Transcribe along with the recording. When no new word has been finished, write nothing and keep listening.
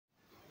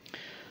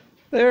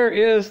There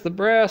is the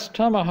brass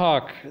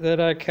tomahawk that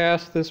I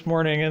cast this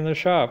morning in the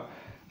shop.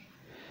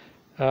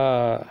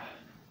 Hi,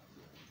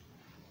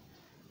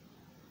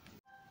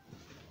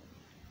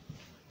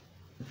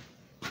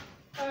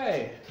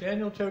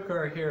 Daniel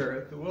Tokar here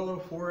at the Willow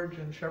Forge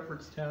in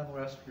Shepherdstown,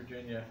 West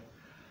Virginia.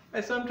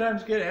 I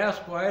sometimes get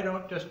asked why I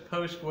don't just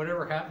post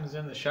whatever happens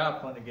in the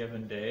shop on a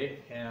given day,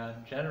 and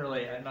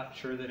generally I'm not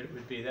sure that it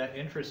would be that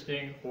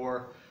interesting,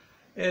 or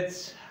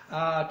it's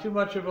too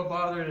much of a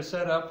bother to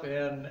set up,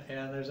 and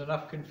there's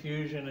enough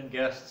confusion and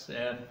guests,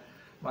 and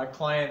my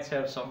clients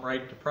have some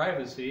right to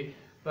privacy.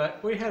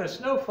 But we had a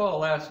snowfall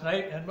last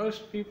night and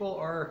most people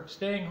are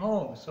staying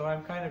home, so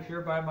I'm kind of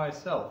here by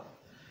myself.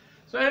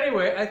 So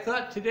anyway, I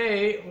thought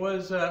today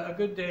was a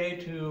good day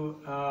to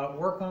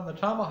work on the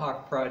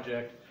tomahawk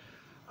project.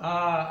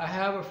 I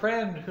have a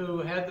friend who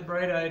had the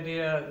bright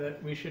idea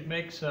that we should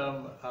make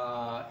some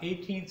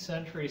 18th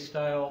century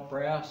style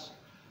brass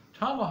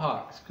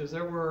tomahawks, because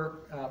there were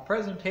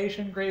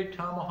presentation grade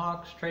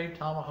tomahawks, trade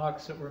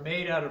tomahawks that were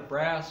made out of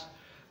brass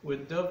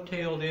with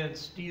dovetailed in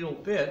steel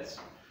bits.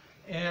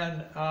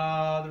 And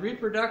the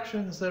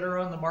reproductions that are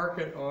on the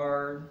market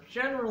are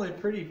generally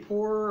pretty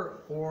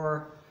poor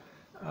or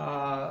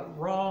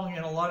wrong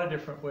in a lot of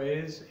different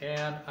ways,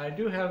 and I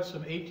do have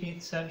some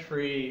 18th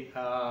century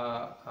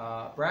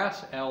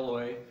brass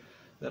alloy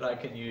that I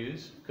can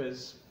use,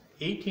 because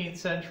 18th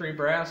century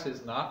brass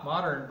is not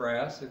modern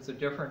brass, it's a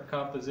different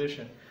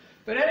composition.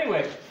 But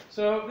anyway,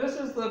 so this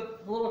is the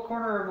little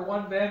corner of the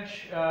one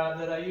bench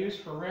that I use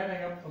for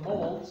ramming up the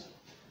molds.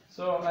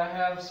 So I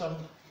have some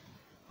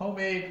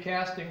homemade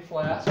casting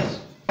flasks,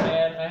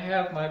 and I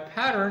have my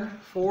pattern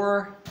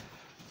for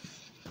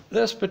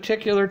this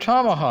particular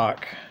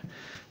tomahawk.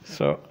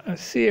 So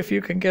let's see if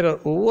you can get a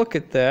look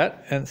at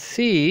that and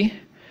see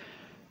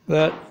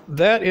that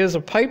that is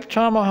a pipe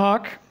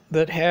tomahawk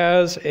that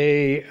has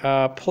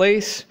a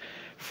place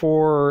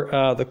for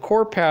the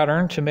core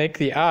pattern to make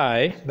the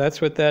eye. That's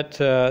what that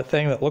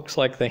thing that looks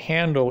like the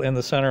handle in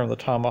the center of the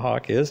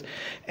tomahawk is.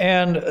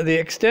 And the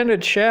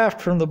extended shaft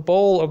from the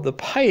bowl of the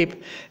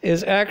pipe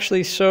is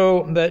actually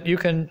so that you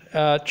can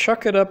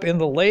chuck it up in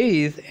the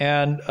lathe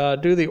and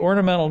do the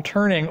ornamental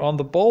turning on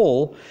the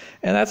bowl.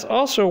 And that's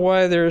also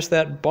why there's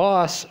that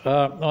boss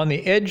on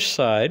the edge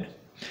side.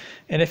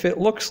 And if it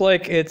looks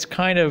like it's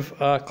kind of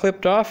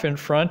clipped off in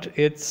front,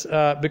 it's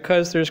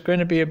because there's going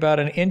to be about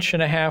 1.5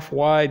 inch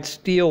wide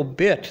steel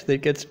bit that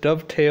gets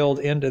dovetailed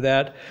into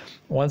that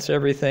once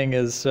everything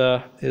is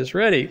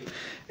ready.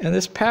 And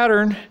this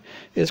pattern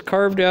is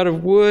carved out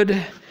of wood.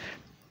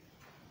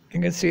 You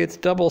can see it's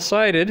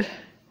double-sided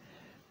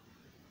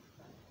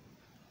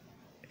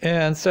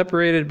and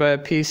separated by a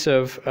piece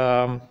of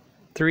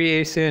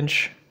 3/8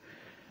 inch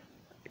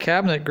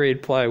cabinet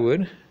grade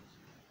plywood.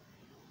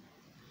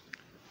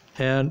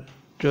 And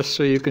just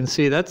so you can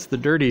see, that's the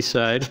dirty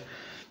side.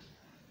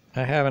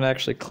 I haven't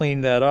actually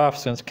cleaned that off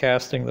since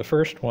casting the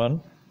first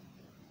one.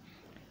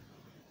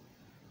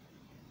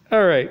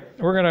 All right,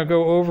 we're going to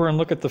go over and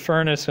look at the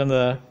furnace and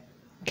the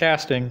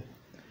casting.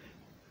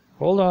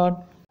 Hold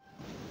on.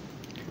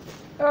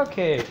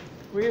 Okay,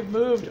 we've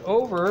moved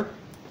over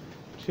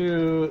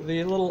to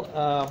the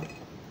little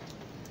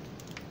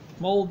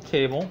mold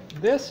table.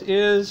 This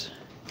is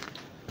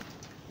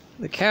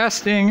the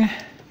casting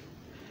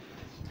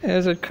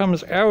as it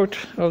comes out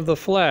of the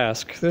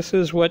flask. This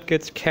is what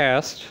gets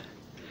cast.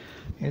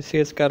 You see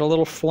it's got a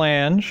little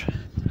flange.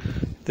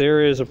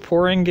 There is a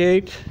pouring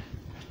gate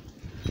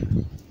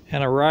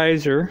and a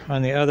riser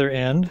on the other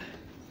end.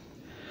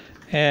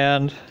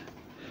 And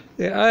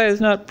the eye is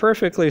not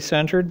perfectly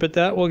centered, but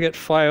that will get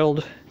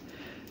filed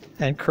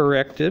and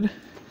corrected.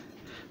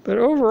 But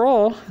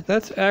overall,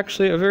 that's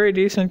actually a very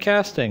decent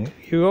casting.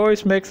 You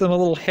always make them a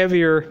little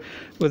heavier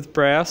with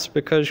brass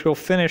because you'll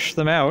finish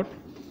them out.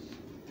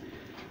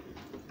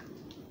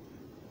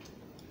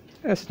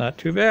 That's not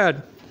too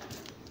bad.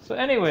 So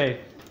anyway,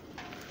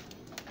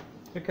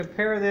 to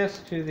compare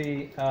this to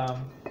the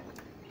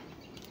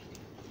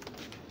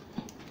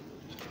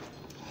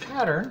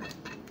pattern,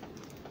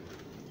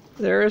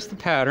 there is the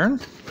pattern.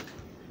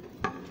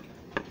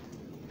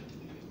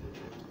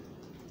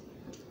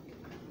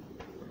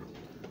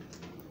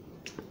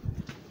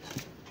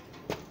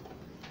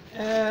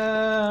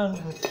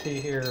 And let's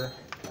see here.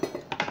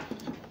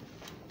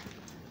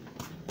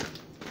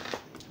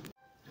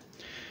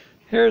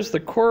 Here's the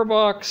core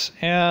box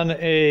and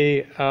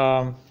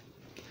a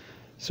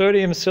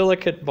sodium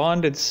silicate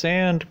bonded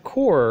sand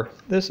core.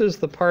 This is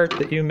the part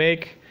that you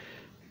make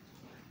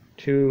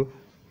to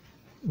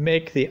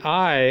make the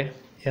eye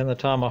in the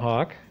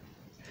tomahawk.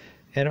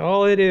 And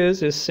all it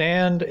is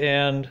sand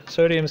and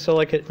sodium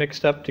silicate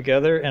mixed up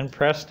together and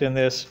pressed in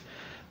this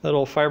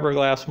little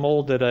fiberglass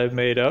mold that I've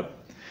made up.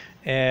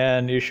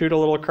 And you shoot a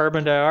little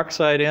carbon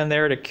dioxide in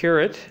there to cure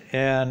it,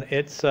 and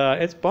it's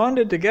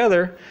bonded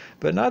together,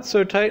 but not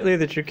so tightly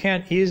that you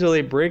can't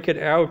easily break it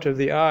out of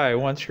the eye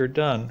once you're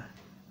done.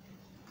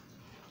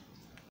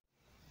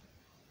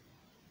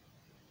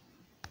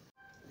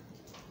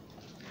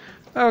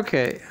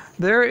 Okay,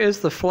 there is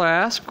the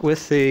flask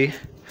with the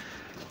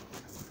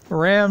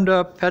rammed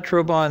up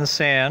Petrobond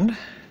sand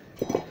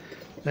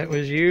that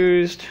was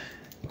used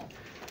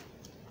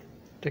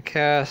to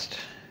cast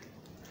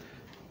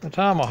the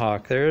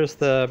tomahawk. There's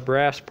the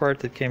brass part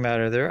that came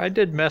out of there. I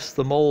did mess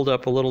the mold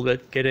up a little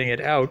bit getting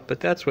it out, but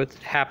that's what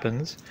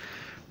happens.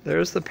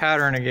 There's the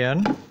pattern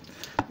again.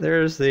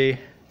 There's the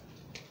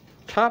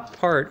top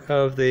part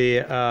of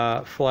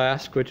the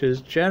flask, which is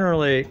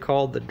generally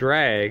called the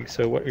drag.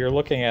 So what you're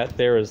looking at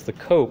there is the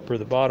cope, or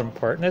the bottom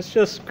part, and it's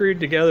just screwed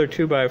together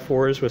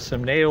 2x4s with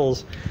some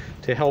nails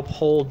to help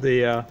hold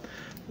the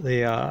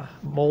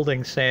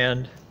molding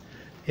sand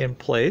in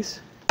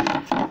place.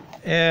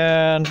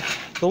 And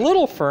the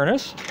little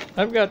furnace,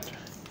 I've got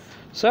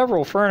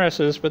several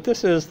furnaces, but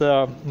this is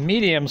the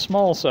medium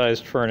small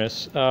sized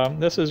furnace.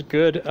 This is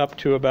good up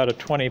to about a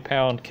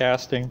 20-pound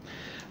casting.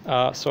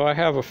 So I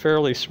have a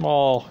fairly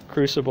small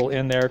crucible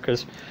in there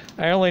because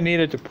I only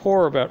needed to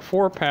pour about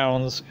 4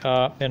 pounds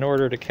in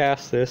order to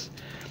cast this.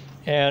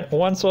 And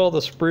once all the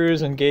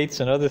sprues and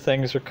gates and other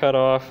things are cut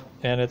off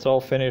and it's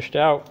all finished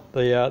out,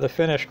 the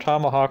finished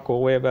tomahawk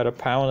will weigh about 1.5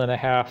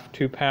 pounds,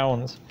 2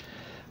 pounds.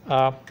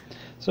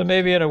 So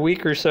maybe in a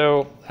week or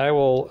so I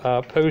will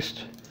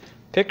post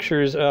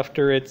pictures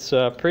after it's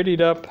prettied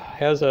up,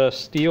 has a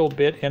steel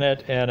bit in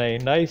it and a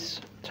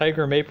nice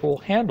tiger maple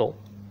handle.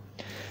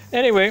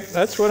 Anyway,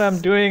 that's what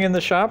I'm doing in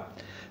the shop.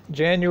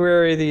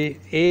 January the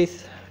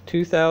 8th,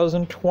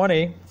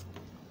 2020.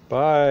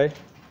 Bye.